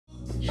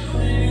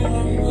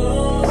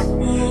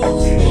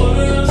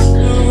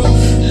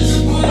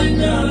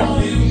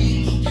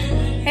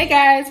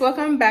guys,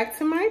 welcome back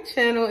to my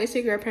channel. It's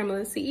your girl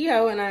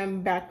Pamelartheceo, and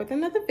I'm back with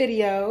another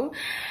video.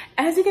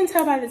 As you can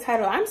tell by the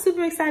title, I'm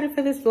super excited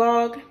for this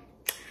vlog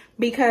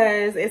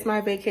because it's my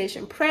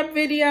vacation prep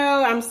video.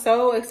 I'm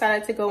so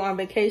excited to go on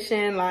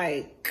vacation.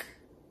 Like,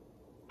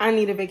 I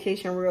need a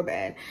vacation real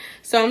bad,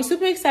 so I'm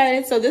super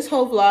excited. So this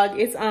whole vlog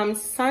is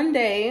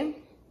Sunday.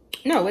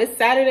 No, it's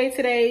Saturday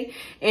today,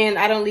 and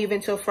I don't leave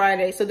until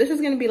Friday. So this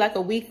is gonna be like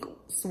a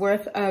week's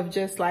worth of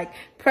just like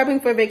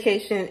prepping for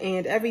vacation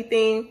and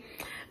everything.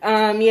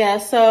 Yeah,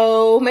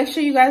 so make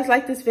sure you guys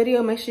like this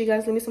video. Make sure you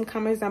guys leave me some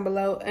comments down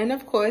below, and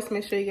of course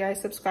make sure you guys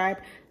subscribe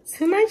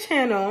to my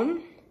channel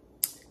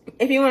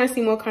if you want to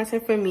see more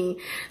content from me.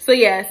 So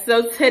yeah,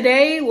 so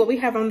today what we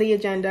have on the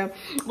agenda,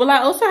 well, I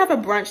also have a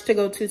brunch to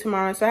go to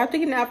tomorrow, so I have to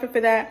get an outfit for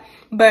that.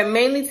 But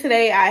mainly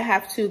today I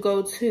have to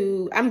go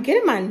to, I'm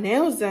getting my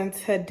nails done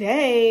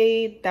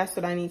today. That's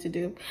what I need to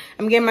do.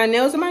 I'm getting my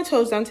nails and my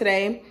toes done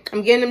today.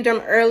 I'm getting them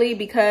done early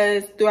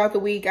because throughout the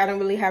week I don't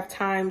really have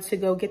time to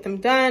go get them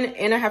done,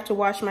 and I have to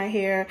wash my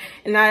hair,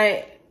 and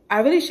I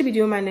really should be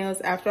doing my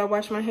nails after I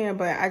wash my hair,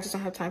 but I just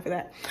don't have time for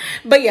that.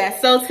 But yeah,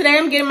 so today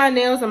I'm getting my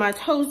nails and my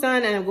toes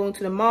done, and I'm going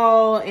to the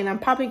mall, and I'm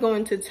probably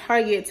going to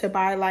Target to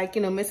buy, like,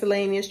 you know,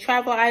 miscellaneous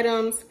travel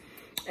items.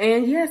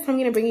 And yes, I'm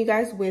gonna bring you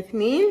guys with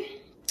me.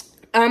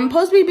 I'm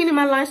supposed to be meeting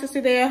my line sister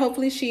there.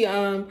 Hopefully she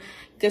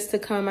gets to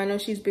come. I know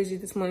she's busy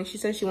this morning. She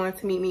said she wanted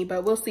to meet me,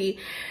 but we'll see.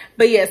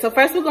 But yeah, so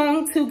first we're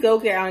going to go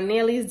get our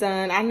nailies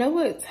done. I know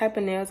what type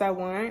of nails I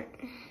want.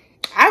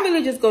 I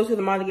really just go to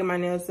the mall to get my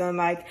nails done.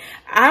 Like,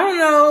 I don't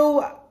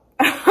know.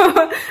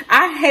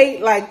 I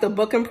hate like the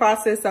booking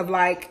process of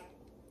like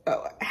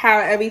how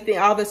everything,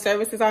 all the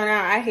services are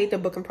now. I hate the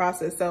booking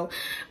process. So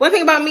one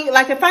thing about me,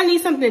 like if I need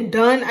something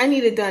done, I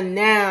need it done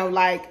now.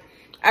 Like,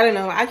 I don't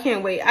know. I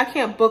can't wait. I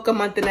can't book a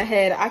month in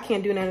ahead. I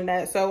can't do none of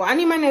that. So I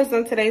need my nails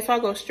done today. So I'll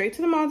go straight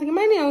to the mall to get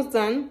my nails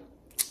done.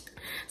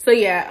 So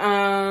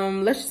yeah,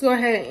 let's just go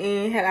ahead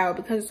and head out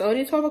because it's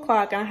already 12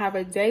 o'clock. I have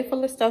a day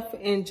full of stuff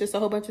and just a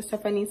whole bunch of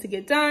stuff I need to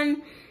get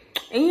done.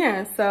 And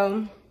yeah,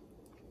 so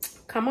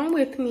come on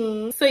with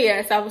me. So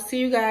yes, I will see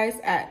you guys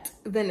at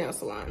the nail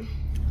salon.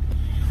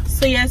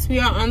 So yes, we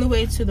are on the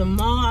way to the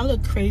mall. I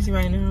look crazy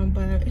right now,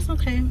 but it's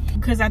okay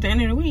because at the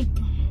end of the week,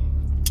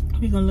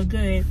 we're gonna look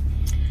good.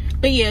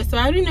 But yeah, so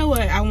I already know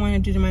what I want to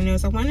do to my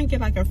nails. I want to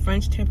get like a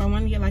French tip. I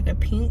want to get like a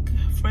pink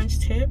French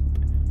tip.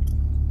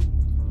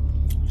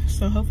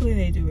 So hopefully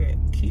they do it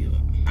cute.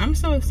 I'm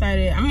so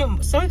excited.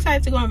 I'm so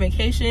excited to go on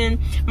vacation.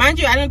 Mind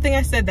you, I don't think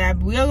I said that,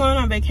 but we are going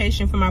on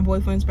vacation for my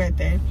boyfriend's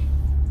birthday.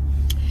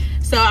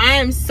 So I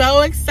am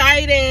so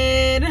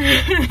excited.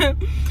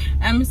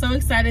 I'm so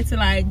excited to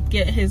like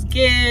get his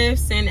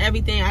gifts and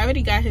everything. I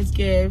already got his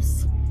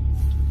gifts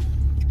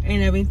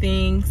and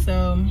everything.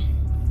 So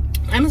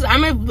I'm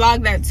gonna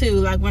vlog that too,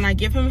 like when I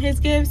give him his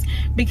gifts,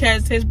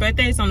 because his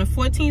birthday is on the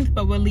 14th,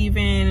 but we're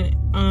leaving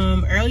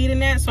earlier than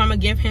that. So I'm gonna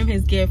give him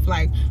his gift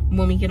like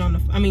when we get on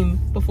the,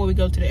 before we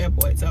go to the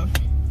airport. So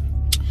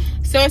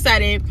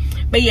excited.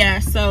 But yeah,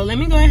 so let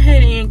me go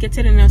ahead and get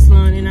to the nail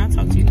salon and I'll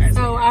talk to you guys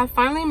later. I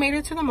finally made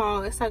it to the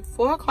mall. It's like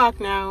 4 o'clock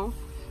now.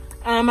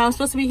 I was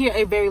supposed to be here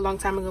a very long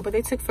time ago, but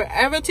they took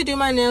forever to do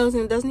my nails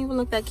and it doesn't even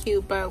look that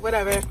cute, but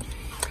whatever.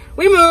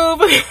 We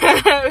move.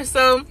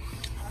 So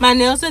my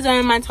nails are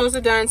done, my toes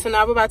are done, so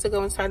now we're about to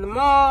go inside the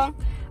mall.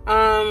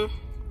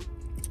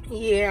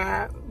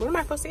 Yeah, what am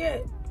I supposed to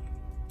get?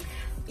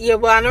 Yeah,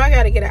 well, I know I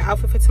gotta get an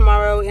outfit for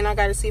tomorrow, and I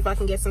gotta see if I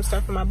can get some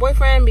stuff for my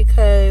boyfriend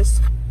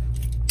because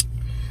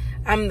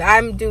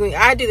I do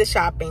the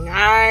shopping.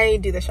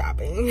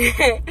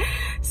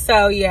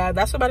 So yeah,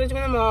 that's what I'm about to do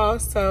in the mall.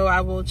 So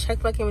I will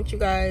check back in with you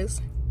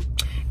guys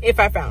if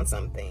I found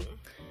something.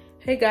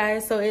 Hey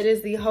guys, so it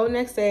is the whole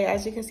next day.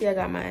 As you can see, I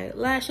got my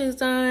lashes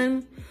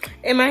done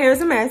and my hair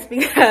is a mess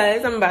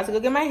because I'm about to go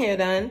get my hair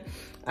done.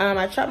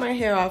 I chopped my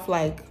hair off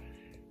like,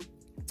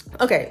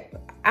 okay,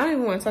 I don't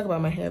even want to talk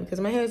about my hair because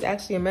my hair is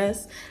actually a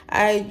mess.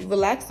 I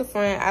relaxed the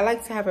front. I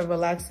like to have it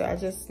relaxed, so I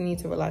just need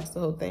to relax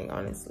the whole thing,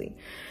 honestly.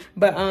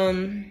 But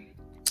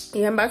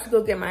yeah, I'm about to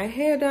go get my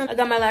hair done. I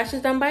got my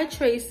lashes done by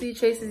Tracy.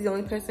 Tracy's the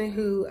only person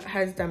who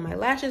has done my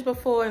lashes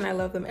before, and I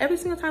love them every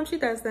single time she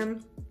does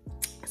them.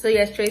 So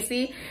yes,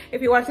 Tracy,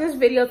 if you're watching this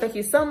video, thank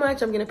you so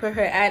much. I'm gonna put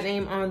her ad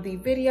name on the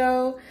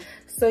video.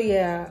 So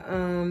yeah,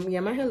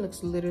 yeah, my hair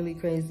looks literally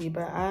crazy,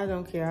 but I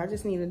don't care. I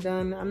just need it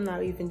done. I'm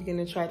not even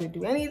gonna try to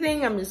do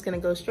anything. I'm just gonna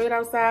go straight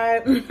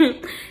outside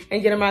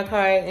and get in my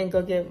car and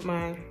go get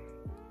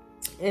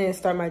and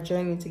start my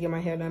journey to get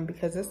my hair done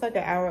because it's like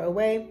an hour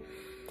away,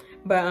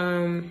 but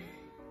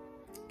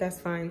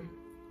that's fine.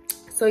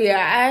 So yeah,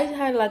 I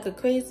had like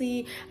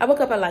I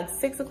woke up at like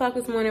 6 o'clock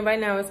this morning. Right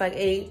now it's like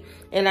 8,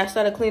 and I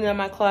started cleaning up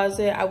my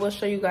closet. I will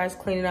show you guys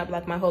cleaning up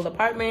like my whole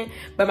apartment,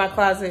 but my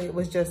closet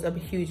was just a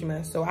huge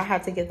mess. So I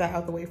had to get that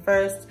out the way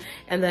first.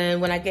 And then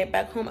when I get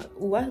back home,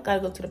 ooh, I gotta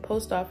go to the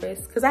post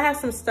office because I have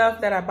some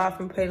stuff that I bought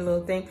from Pretty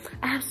Little Thing.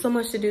 I have so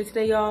much to do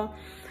today, y'all,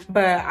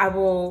 but I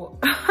will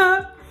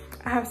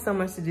I have so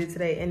much to do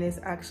today, and it's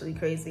actually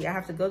crazy. I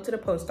have to go to the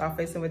post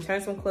office and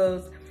return some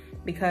clothes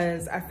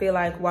because I feel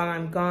like while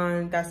I'm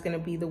gone, that's gonna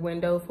be the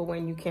window for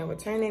when you can't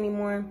return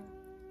anymore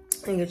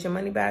and get your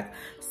money back.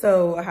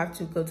 So I have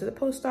to go to the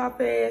post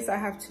office. I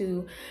have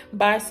to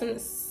buy some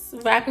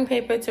wrapping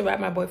paper to wrap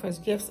my boyfriend's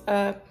gifts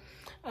up.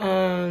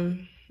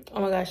 Oh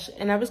my gosh,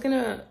 and I was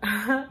gonna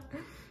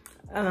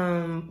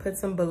put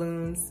some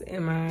balloons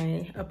in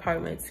my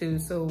apartment too,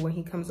 so when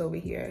he comes over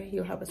here,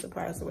 he'll have a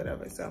surprise or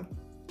whatever. So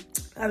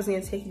I was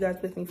gonna take you guys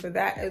with me for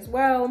that as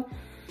well.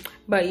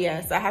 But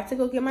yes, I have to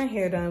go get my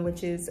hair done,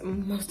 which is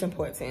most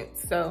important.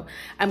 So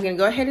I'm gonna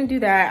go ahead and do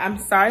that. I'm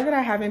sorry that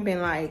I haven't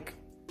been like,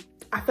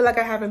 I feel like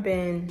I haven't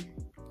been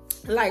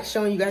like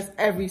showing you guys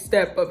every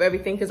step of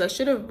everything, because I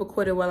should have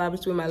recorded while I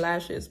was doing my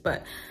lashes,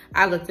 but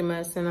I looked a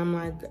mess, and I'm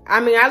like, I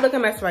mean, I look a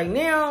mess right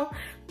now,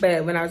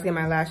 but when I was getting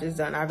my lashes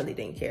done, I really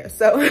didn't care.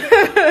 So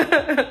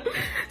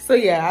so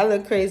yeah, I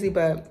look crazy,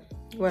 but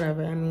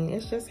whatever. I mean,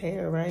 it's just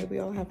hair, right? We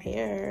all have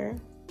hair,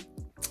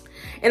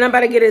 and I'm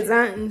about to get it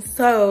done.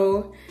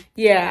 So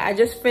yeah, I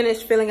just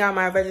finished filling out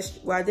my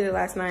well, I did it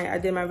last night. I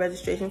did my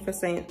registration for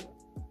St.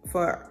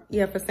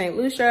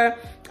 Lucia.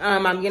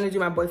 I'm gonna do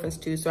my boyfriend's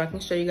too, so I can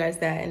show you guys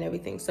that and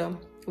everything. So,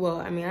 well,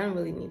 I mean, I don't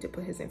really need to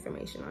put his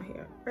information on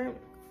here, right?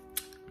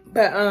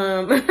 But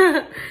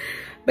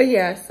but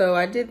yeah, so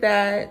I did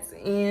that,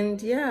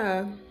 and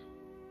yeah,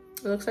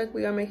 it looks like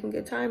we are making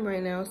good time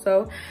right now.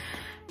 So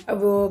I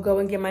will go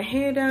and get my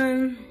hair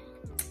done,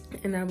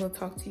 and I will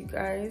talk to you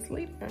guys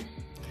later.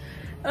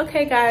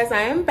 Okay guys,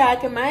 I am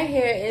back and my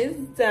hair is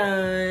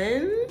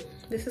done.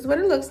 This is what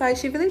it looks like.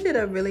 She really did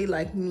a really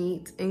like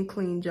neat and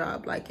clean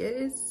job. Like, it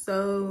is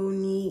so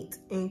neat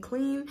and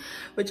clean,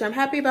 which I'm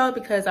happy about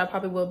because I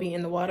probably will be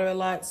in the water a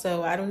lot,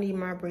 so I don't need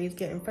my braids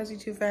getting fuzzy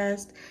too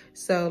fast.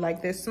 So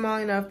like, they're small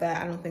enough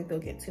that I don't think they'll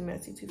get too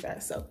messy too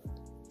fast. So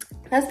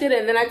that's good.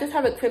 And then I just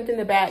have it crimped in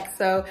the back,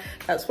 so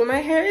that's what my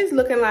hair is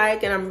looking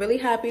like, and I'm really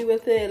happy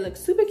with it. It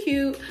looks super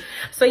cute.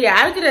 So yeah,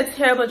 I did a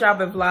terrible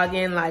job of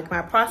vlogging. Like,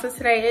 my process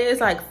today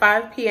is like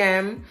 5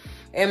 p.m.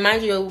 and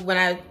mind you, when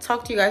I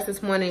talked to you guys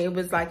this morning, it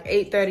was like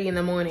 8:30 in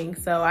the morning.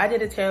 So I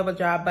did a terrible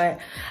job, but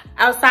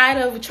outside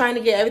of trying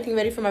to get everything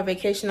ready for my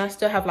vacation, I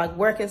still have like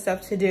work and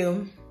stuff to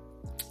do.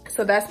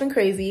 So that's been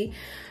crazy.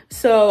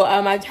 So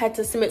I had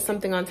to submit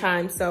something on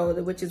time, so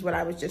which is what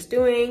I was just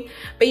doing.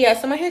 But yeah,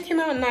 so my hair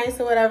came out nice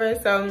or whatever.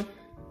 So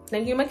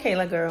thank you,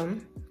 Michaela girl.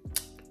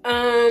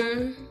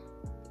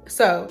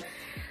 So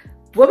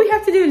what we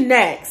have to do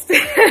next.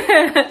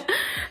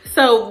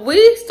 So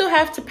we still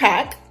have to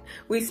pack,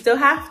 we still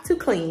have to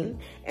clean,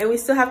 and we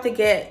still have to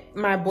get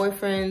my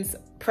boyfriend's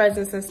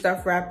presents and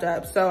stuff wrapped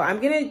up. So I'm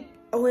gonna,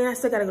 oh, and I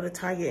still gotta go to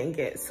Target and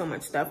get so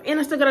much stuff, and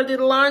I still gotta do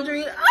the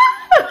laundry.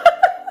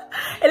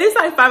 And it's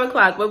like 5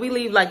 o'clock, but we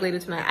leave like later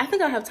tonight. I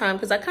think I'll have time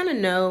because I kind of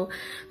know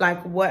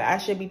like what I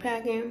should be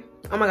packing.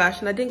 Oh my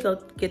gosh, and I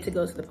didn't get to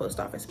go to the post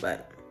office,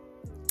 but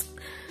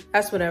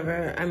that's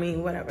whatever. I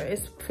mean, whatever,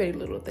 it's a pretty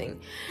little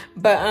thing.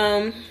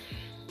 But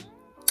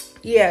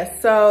yeah,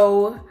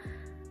 so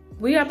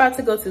we are about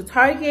to go to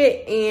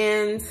Target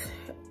and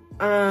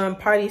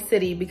Party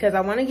City because I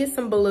want to get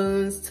some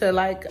balloons to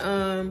like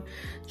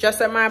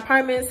dress up my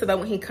apartment so that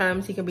when he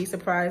comes, he can be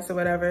surprised or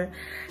whatever.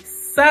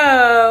 So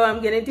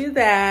I'm gonna do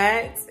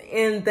that,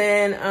 and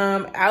then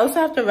I also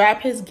have to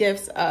wrap his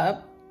gifts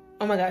up.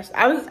 Oh my gosh,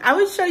 I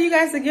would show you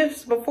guys the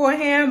gifts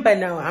beforehand, but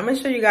no, I'm gonna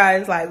show you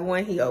guys like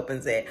when he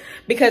opens it,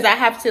 because I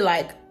have to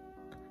like,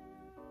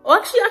 well,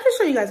 actually I can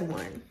show you guys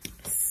one.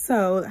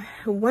 So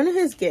one of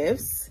his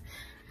gifts,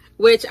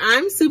 which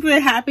I'm super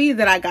happy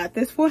that I got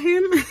this for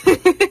him.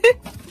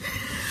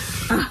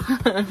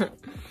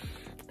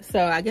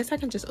 So I guess I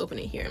can just open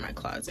it here in my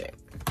closet.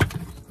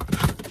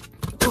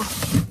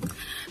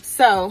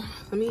 So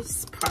let me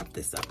just prop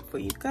this up for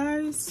you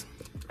guys.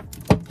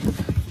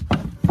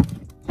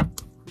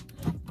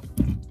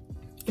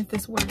 If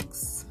this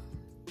works.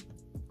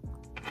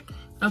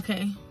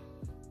 Okay.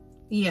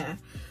 Yeah.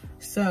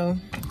 So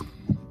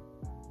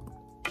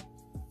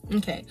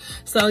okay,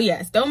 so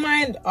yes, don't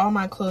mind all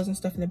my clothes and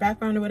stuff in the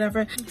background or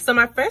whatever. So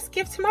my first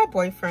gift to my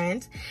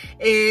boyfriend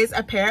is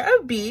a pair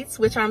of Beats,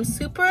 which I'm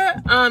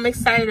super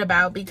excited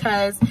about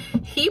because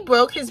he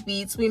broke his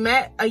Beats. We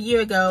met a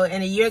year ago,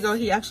 and a year ago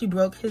he actually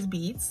broke his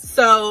Beats.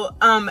 So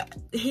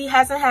he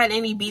hasn't had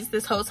any Beats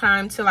this whole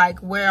time to like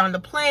wear on the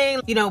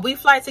plane. You know, we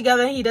fly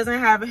together, he doesn't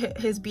have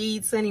his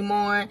Beats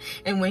anymore,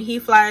 and when he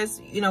flies,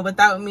 you know,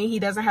 without me, he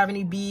doesn't have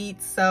any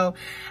Beats. So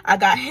I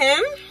got him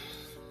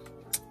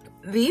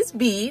these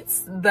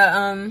Beats,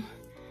 the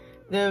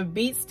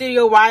Beats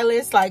Studio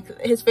Wireless. Like,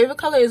 his favorite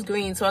color is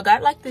green, so I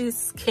got like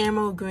this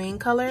camel green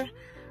color.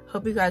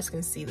 Hope you guys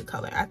can see the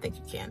color. I think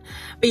you can.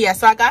 But yeah,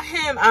 so I got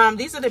him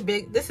these are the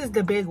big, this is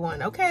the big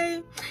one,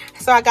 okay?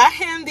 So I got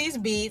him these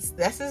Beats.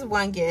 This is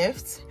one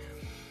gift.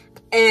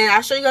 And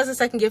I'll show you guys the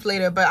second gift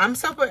later, but I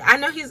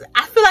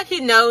feel like he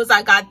knows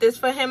I got this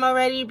for him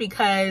already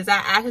because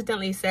I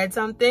accidentally said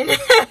something.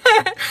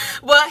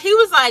 Well, he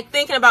was like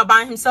thinking about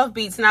buying himself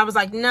Beats, and I was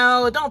like,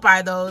 no, don't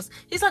buy those.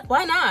 He's like,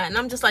 why not? And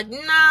I'm just like,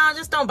 no,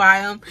 just don't buy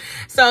them.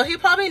 So he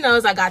probably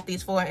knows I got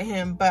these for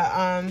him,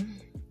 but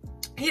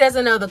he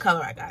doesn't know the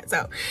color I got.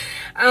 So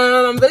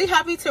I'm really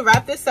happy to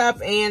wrap this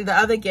up and the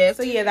other gift.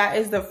 So yeah, that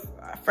is the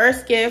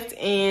first gift,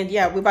 and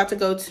yeah, we're about to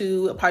go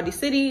to Party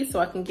City so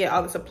I can get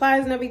all the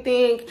supplies and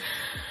everything.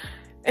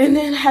 And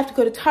then I have to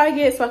go to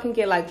Target so I can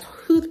get like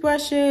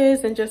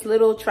toothbrushes and just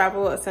little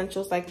travel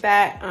essentials like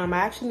that. I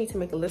actually need to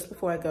make a list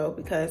before I go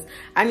because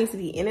I need to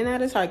be in and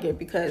out of Target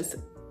because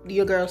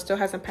your girl still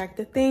hasn't packed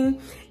a thing.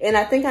 And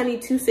I think I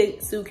need 2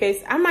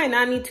 suitcases. I might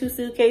not need 2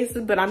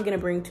 suitcases, but I'm gonna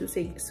bring 2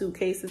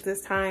 suitcases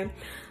this time.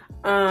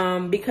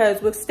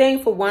 Because we're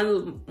staying for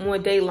 1 more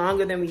day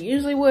longer than we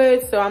usually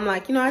would. So I'm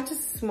like, you know, I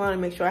just want to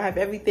make sure I have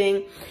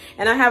everything.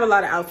 And I have a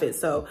lot of outfits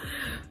so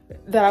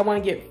that I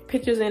want to get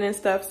pictures in and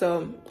stuff.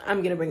 So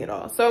I'm gonna bring it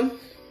all. So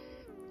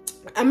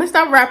I'm gonna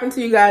stop rapping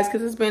to you guys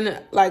because it's been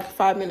like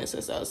 5 minutes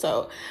or so.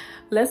 So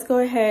let's go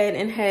ahead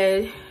and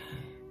head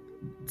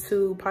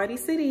to Party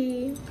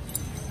City.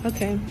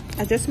 Okay,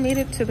 I just made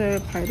it to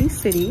the Party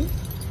City.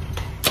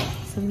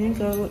 So I'm gonna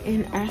go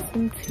and ask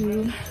them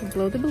to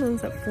blow the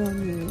balloons up for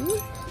me.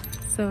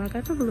 So I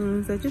got the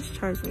balloons. They just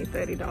charged me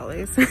 $30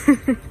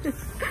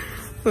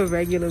 for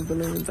regular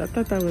balloons. I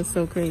thought that was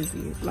so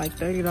crazy, like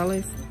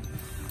 $30.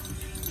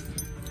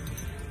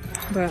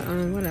 But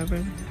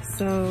whatever.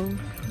 So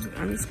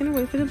I'm just gonna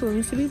wait for the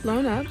balloons to be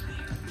blown up.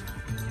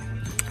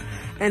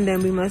 And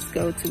then we must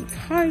go to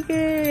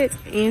Target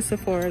and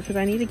Sephora because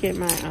I need to get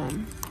my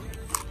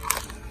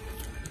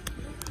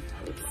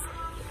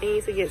I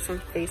need to get some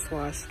face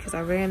wash because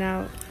I ran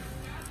out.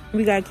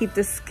 We gotta keep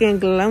the skin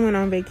glowing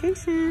on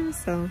vacation.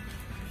 So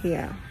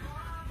yeah,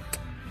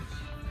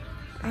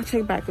 I'll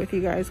check back with you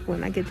guys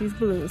when I get these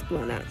balloons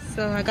blown up.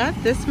 So I got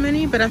this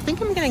many, but I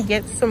think I'm gonna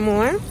get some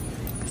more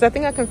because I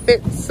think I can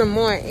fit some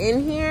more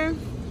in here.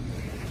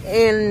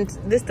 And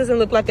this doesn't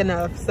look like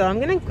enough. So I'm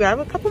gonna grab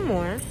a couple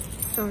more.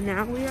 So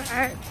now we are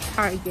at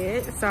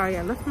Target. Sorry,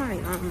 I left my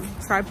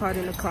tripod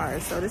in the car.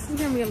 So this is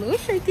gonna be a little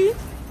shaky.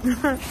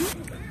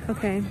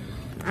 Okay.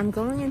 I'm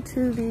going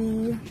into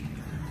the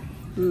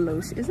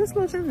lotion. Is this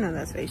lotion? No,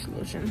 that's facial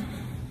lotion.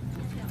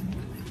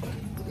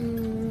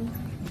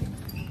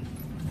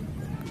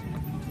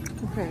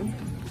 Okay.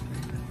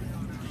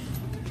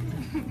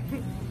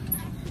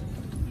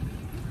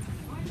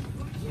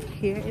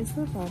 Here is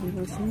the body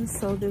lotion.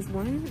 So there's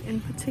one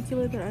in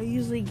particular that I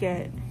usually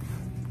get.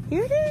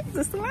 Here it is.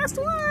 It's the last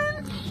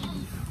one.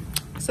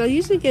 So I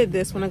usually get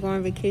this when I go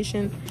on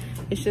vacation.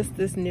 It's just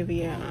this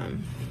Nivea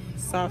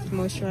soft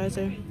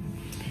moisturizer.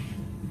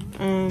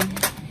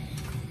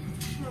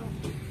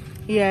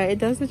 Yeah, it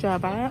does the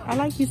job. I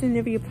like using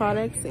Nivea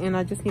products, and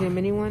I just need a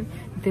mini one.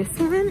 This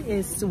one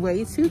is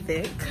way too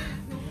thick.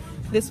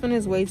 This one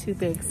is way too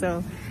thick,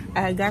 so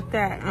I got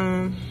that.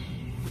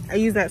 I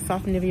use that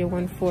soft Nivea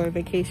one for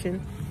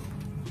vacation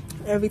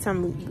every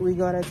time we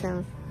go out of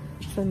town.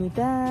 So I need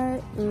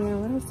that,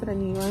 and what else did I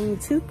need? I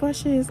need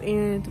toothbrushes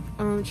and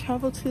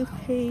travel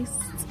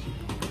toothpaste.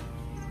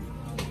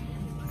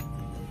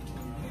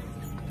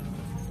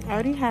 I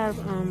already have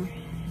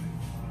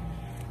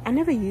I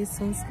never used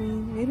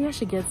sunscreen. Maybe I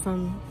should get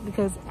some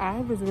because I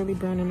was really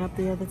burning up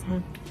the other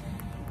time.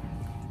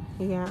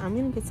 Yeah, I'm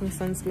gonna get some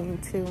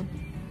sunscreen too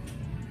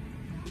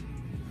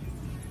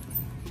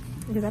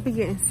because I be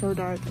getting so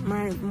dark.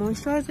 My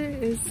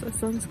moisturizer is a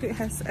sunscreen,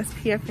 has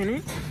SPF in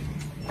it,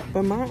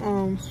 but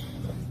my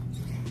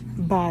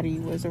body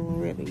was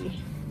really.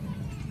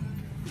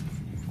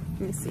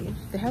 Let me see.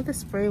 They have the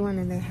spray one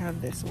and they have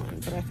this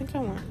one, but I think I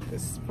want the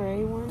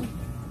spray one.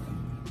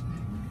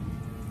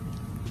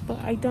 But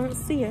I don't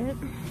see it.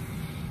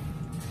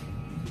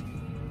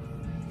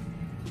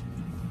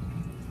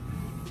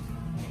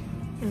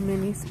 A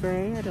mini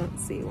spray, I don't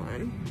see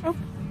one. Oh.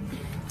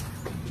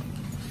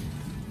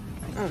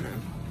 Oh no,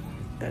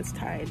 that's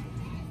tied.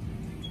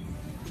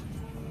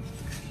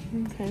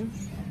 Okay.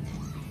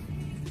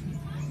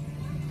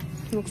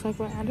 Looks like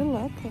we're out of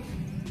luck.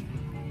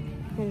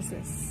 What is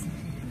this?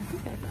 I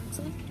think I found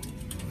some.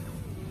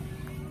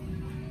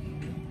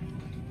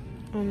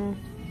 Oh no.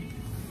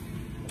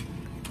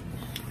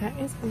 That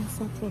is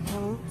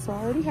insufferable. So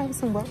I already have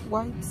some wet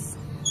wipes.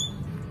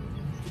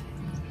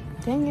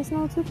 Dang, it's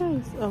no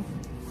toothpaste. Oh.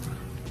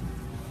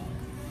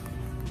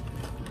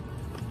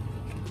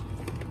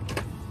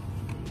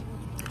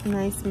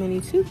 Nice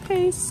mini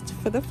toothpaste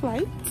for the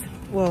flight.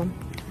 Well,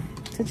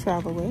 to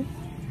travel with.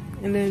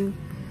 And then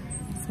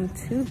some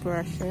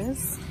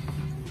toothbrushes.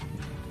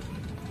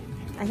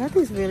 I got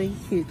these really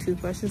cute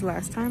toothbrushes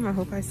last time. I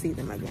hope I see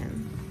them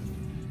again.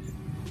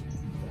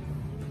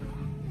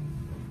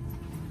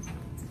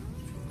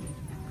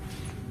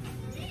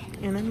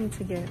 And I need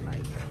to get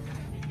like,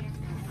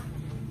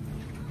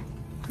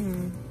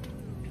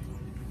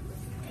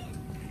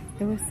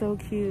 it was so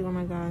cute. Oh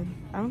my God.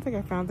 I don't think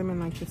I found them in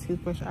like the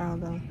toothbrush aisle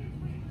though.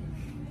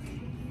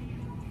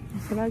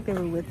 feel like they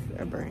were with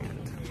a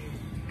brand.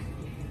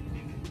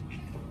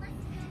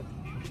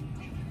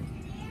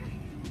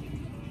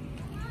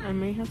 I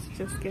may have to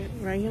just get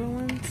regular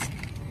ones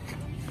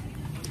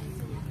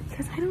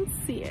because I don't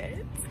see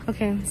it.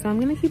 Okay, so I'm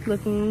gonna keep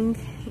looking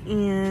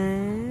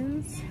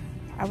and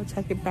I will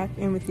check it back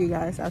in with you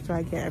guys after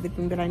I get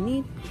everything that I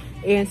need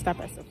and stop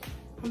at Sephora.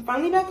 I'm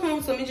finally back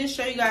home, so let me just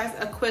show you guys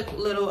a quick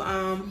little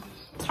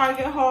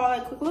Target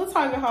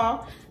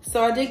haul.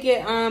 So I did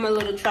get a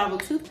little travel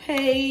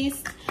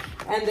toothpaste,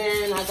 and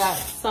then I got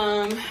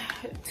some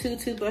 2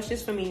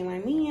 toothbrushes for me and my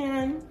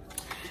man.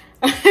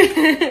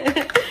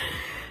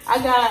 I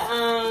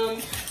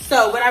got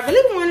so what I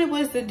really wanted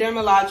was the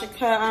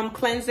Dermalogica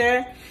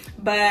cleanser,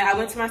 but I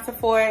went to my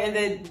Sephora and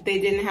they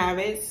didn't have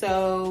it,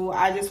 so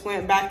I just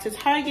went back to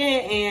Target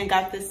and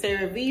got the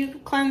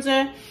CeraVe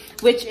cleanser,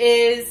 which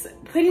is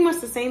pretty much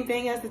the same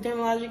thing as the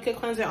Dermalogica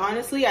cleanser.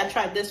 Honestly, I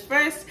tried this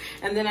first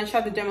and then I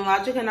tried the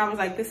Dermalogica and I was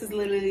like, this is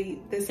literally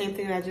the same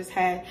thing that I just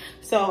had.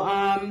 So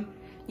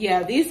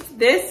yeah, this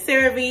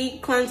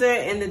CeraVe cleanser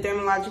and the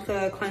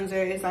Dermalogica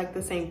cleanser is like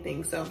the same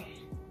thing. So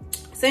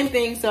same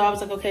thing. So I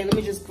was like, okay, let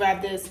me just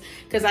grab this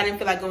because I didn't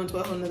feel like going to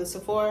a whole nother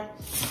Sephora.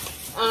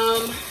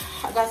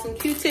 I got some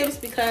Q-tips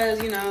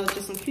because, you know,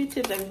 just some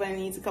Q-tips. Everybody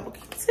needs a couple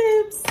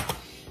Q-tips.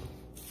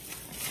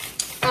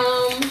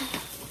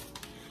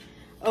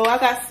 Oh, I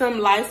got some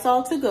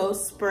Lysol to go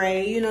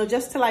spray, you know,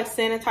 just to like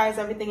sanitize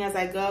everything as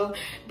I go.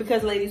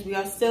 Because ladies, we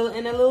are still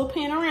in a little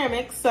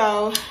panoramic,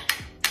 so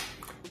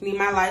need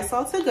my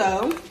Lysol to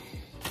go.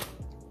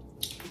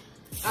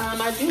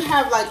 I do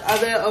have like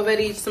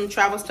some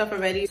travel stuff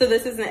already. So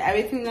this isn't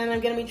everything that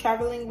I'm gonna be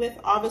traveling with,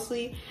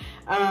 obviously.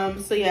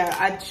 So yeah,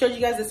 I showed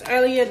you guys this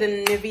earlier,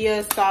 the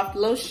Nivea soft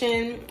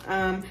lotion.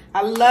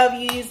 I love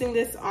using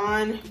this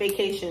on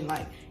vacation.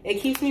 Like,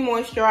 it keeps me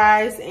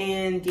moisturized,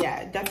 and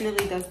yeah, it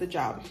definitely does the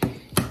job.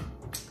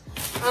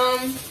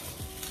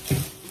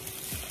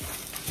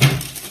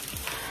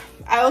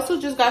 I also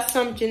just got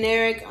some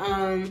generic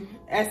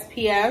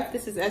SPF.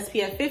 This is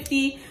SPF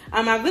 50.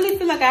 I really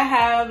feel like I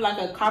have like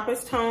a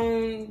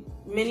Copperstone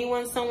mini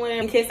one somewhere.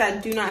 In case I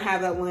do not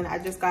have that one, I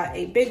just got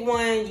a big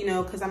one, you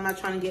know, because I'm not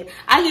trying to get,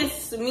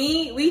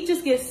 we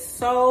just get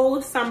so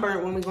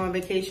sunburned when we go on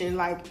vacation,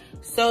 like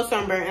so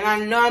sunburned. And I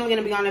know I'm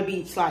gonna be on the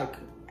beach like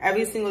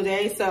every single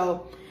day,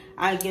 so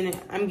I'm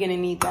gonna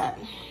need that.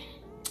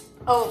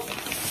 Oh,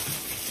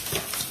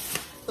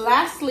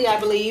 lastly, I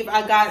believe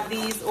I got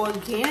these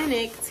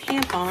organic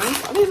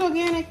tampons. Are these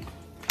organic?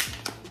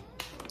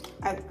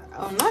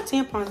 Not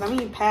tampons, I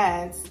mean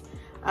pads.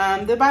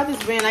 They're by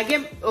this brand. I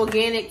get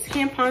organic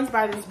tampons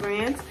by this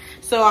brand,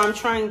 so I'm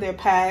trying their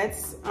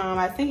pads.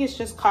 I think it's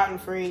just chlorine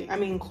free. I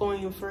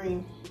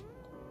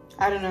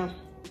don't know.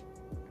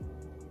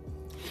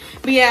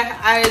 But yeah,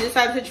 I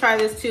decided to try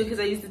this too because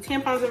I used the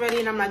tampons already,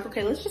 and I'm like,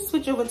 okay, let's just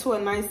switch over to a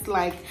nice,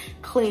 like,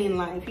 clean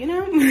life, you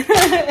know?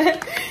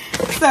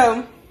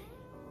 So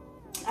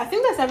I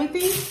think that's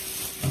everything.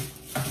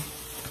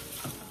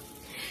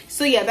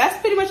 So yeah, that's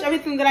pretty much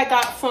everything that I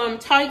got from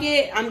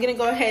Target. I'm gonna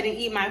go ahead and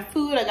eat my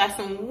food. I got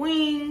some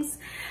wings.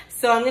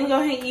 So I'm gonna go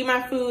ahead and eat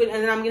my food,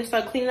 and then I'm gonna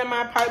start cleaning up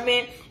my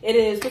apartment. It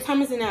is, what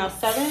time is it now?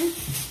 7?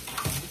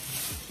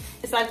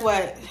 It's like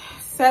what?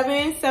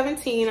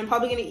 7:17. I'm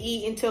probably gonna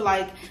eat until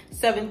like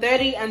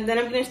 7:30, and then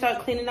I'm gonna start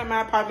cleaning up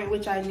my apartment,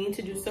 which I need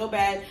to do so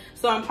bad.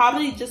 So I'm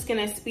probably just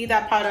gonna speed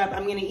that part up.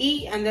 I'm gonna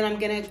eat, and then I'm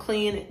gonna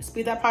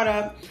speed that part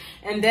up,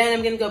 and then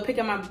I'm gonna go pick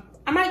up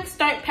I might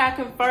start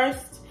packing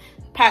first.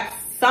 Pack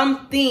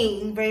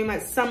something, very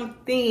much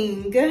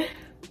something,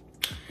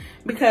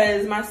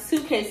 because my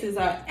suitcases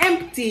are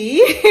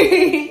empty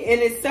and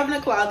it's 7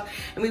 o'clock,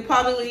 and we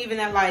probably leaving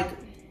at like,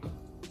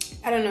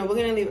 I don't know, we're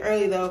gonna leave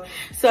early though.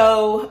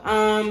 So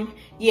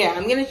yeah,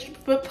 I'm gonna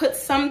put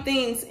some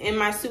things in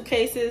my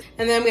suitcases,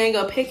 and then I'm gonna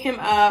go pick him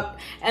up,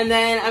 and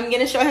then I'm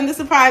gonna show him the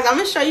surprise. I'm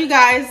gonna show you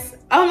guys.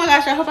 Oh my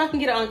gosh, I hope I can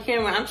get it on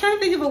camera. I'm trying to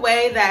think of a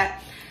way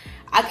that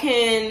I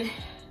can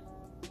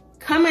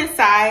come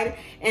inside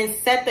and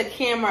set the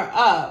camera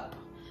up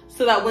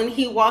so that when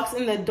he walks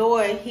in the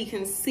door, he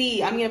can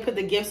see. I'm gonna put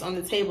the gifts on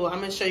the table.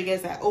 I'm gonna show you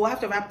guys that. Oh, I have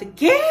to wrap the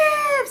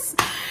gifts.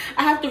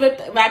 I have to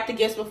wrap the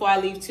gifts before I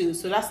leave too.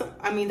 So that's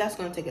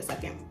gonna take a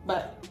second.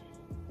 But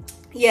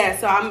yeah,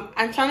 so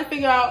I'm trying to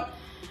figure out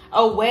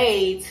a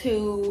way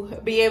to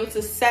be able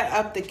to set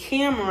up the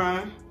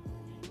camera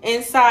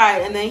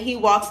inside, and then he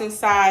walks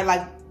inside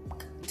like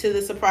to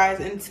the surprise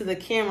into the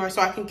camera, so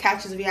I can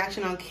catch his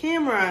reaction on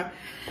camera.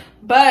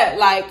 But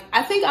like,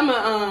 I think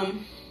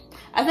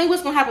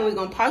what's gonna happen, we're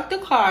gonna park the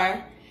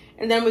car,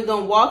 and then we're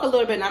gonna walk a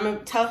little bit, and I'm gonna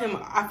tell him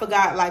I'm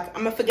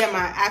gonna forget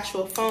my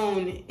actual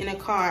phone in a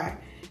car,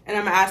 and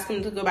I'm gonna ask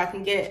him to go back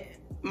and get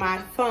my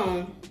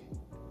phone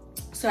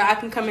so I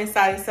can come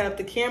inside and set up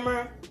the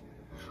camera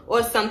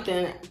or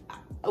something.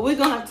 We're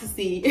gonna have to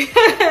see.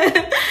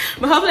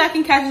 But hopefully I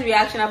can catch his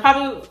reaction.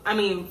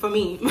 For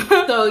me.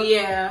 So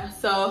yeah,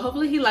 so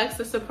hopefully he likes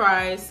the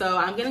surprise. So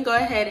I'm gonna go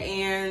ahead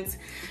and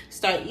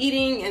start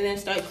eating and then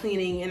start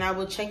cleaning, and I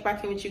will check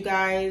back in with you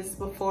guys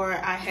before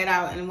I head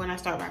out and when I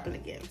start wrapping the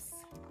gifts.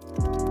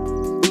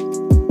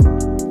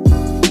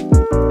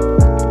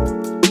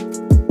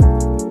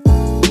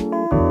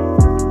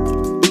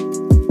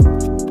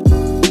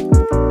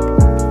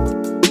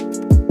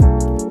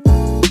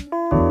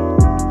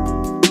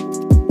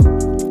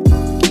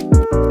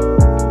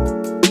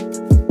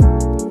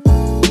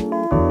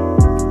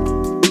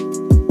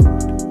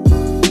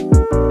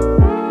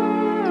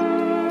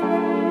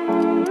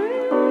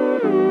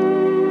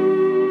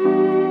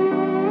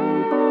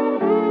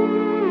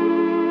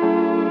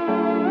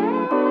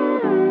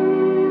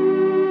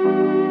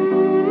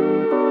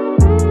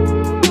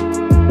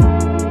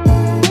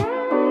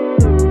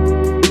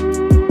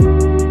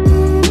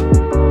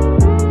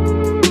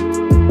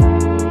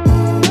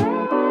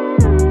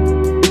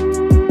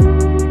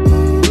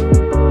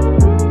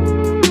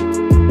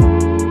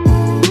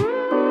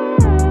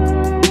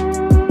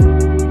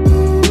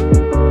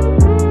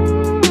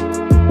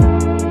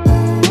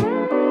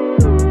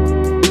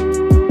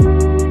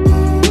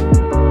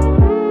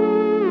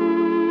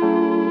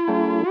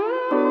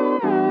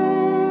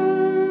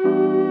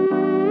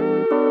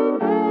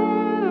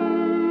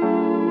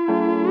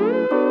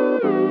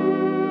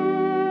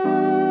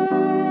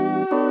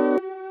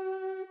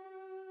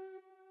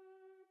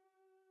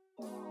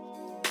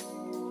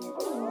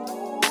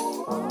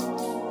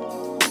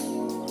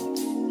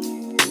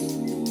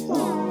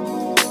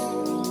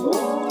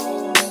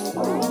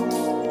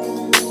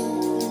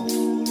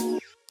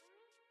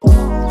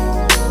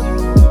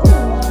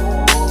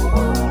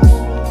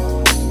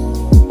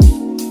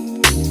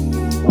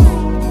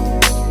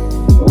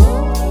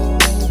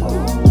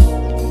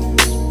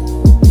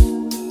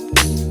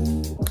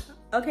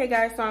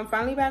 guys, so I'm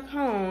finally back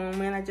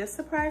home and I just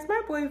surprised my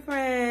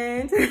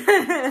boyfriend.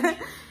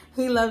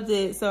 He loved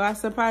it. So I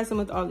surprised him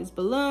with all these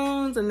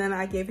balloons, and then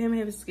I gave him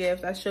his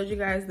gift. I showed you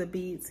guys the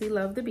beads. He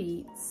loved the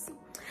beads.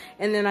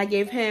 And then I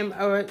gave him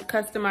a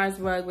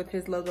customized rug with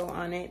his logo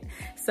on it.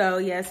 So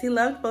yes, he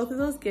loved both of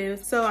those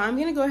gifts. So I'm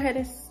gonna go ahead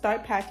and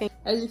start packing.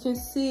 As you can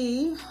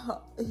see,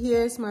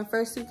 here's my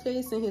first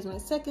suitcase and here's my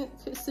second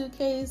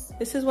suitcase.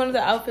 This is one of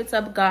the outfits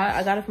I've got.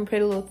 I got it from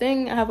Pretty Little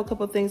Thing. I have a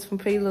couple things from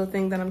Pretty Little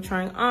Thing that I'm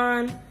trying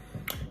on.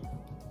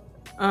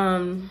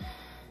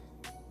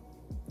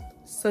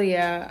 So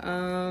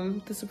yeah,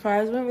 the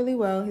surprise went really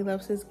well. He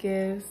loves his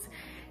gifts.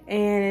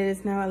 And it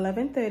is now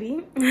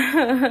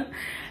 11:30.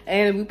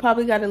 And we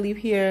probably got to leave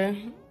here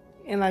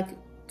in like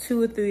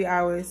 2 or 3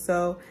 hours.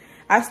 So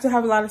I still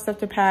have a lot of stuff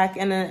to pack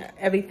and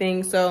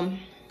everything. So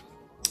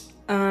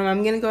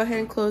I'm gonna go ahead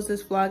and close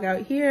this vlog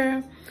out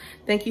here.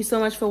 Thank you so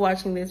much for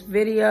watching this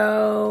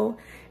video.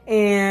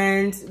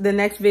 And the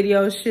next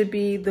video should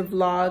be the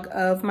vlog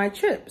of my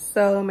trip.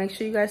 So make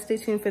sure you guys stay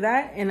tuned for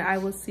that. And I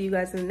will see you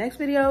guys in the next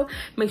video.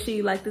 Make sure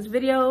you like this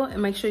video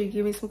and make sure you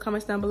give me some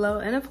comments down below.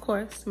 And of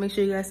course, make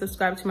sure you guys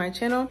subscribe to my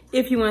channel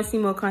if you want to see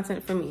more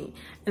content from me.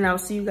 And I'll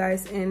see you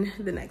guys in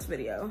the next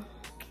video.